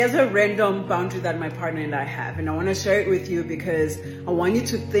There's a random boundary that my partner and I have, and I want to share it with you because I want you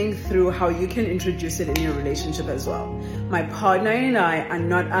to think through how you can introduce it in your relationship as well. My partner and I are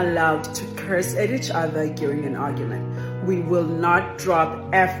not allowed to curse at each other during an argument. We will not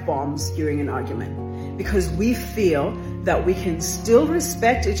drop F-bombs during an argument because we feel that we can still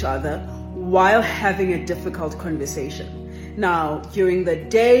respect each other while having a difficult conversation. Now, during the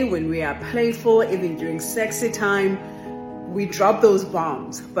day when we are playful, even during sexy time, we drop those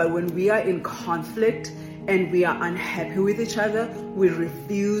bombs, but when we are in conflict and we are unhappy with each other, we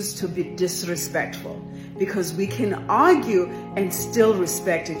refuse to be disrespectful because we can argue and still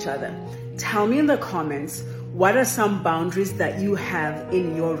respect each other. Tell me in the comments, what are some boundaries that you have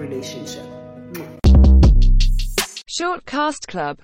in your relationship? Short Cast Club.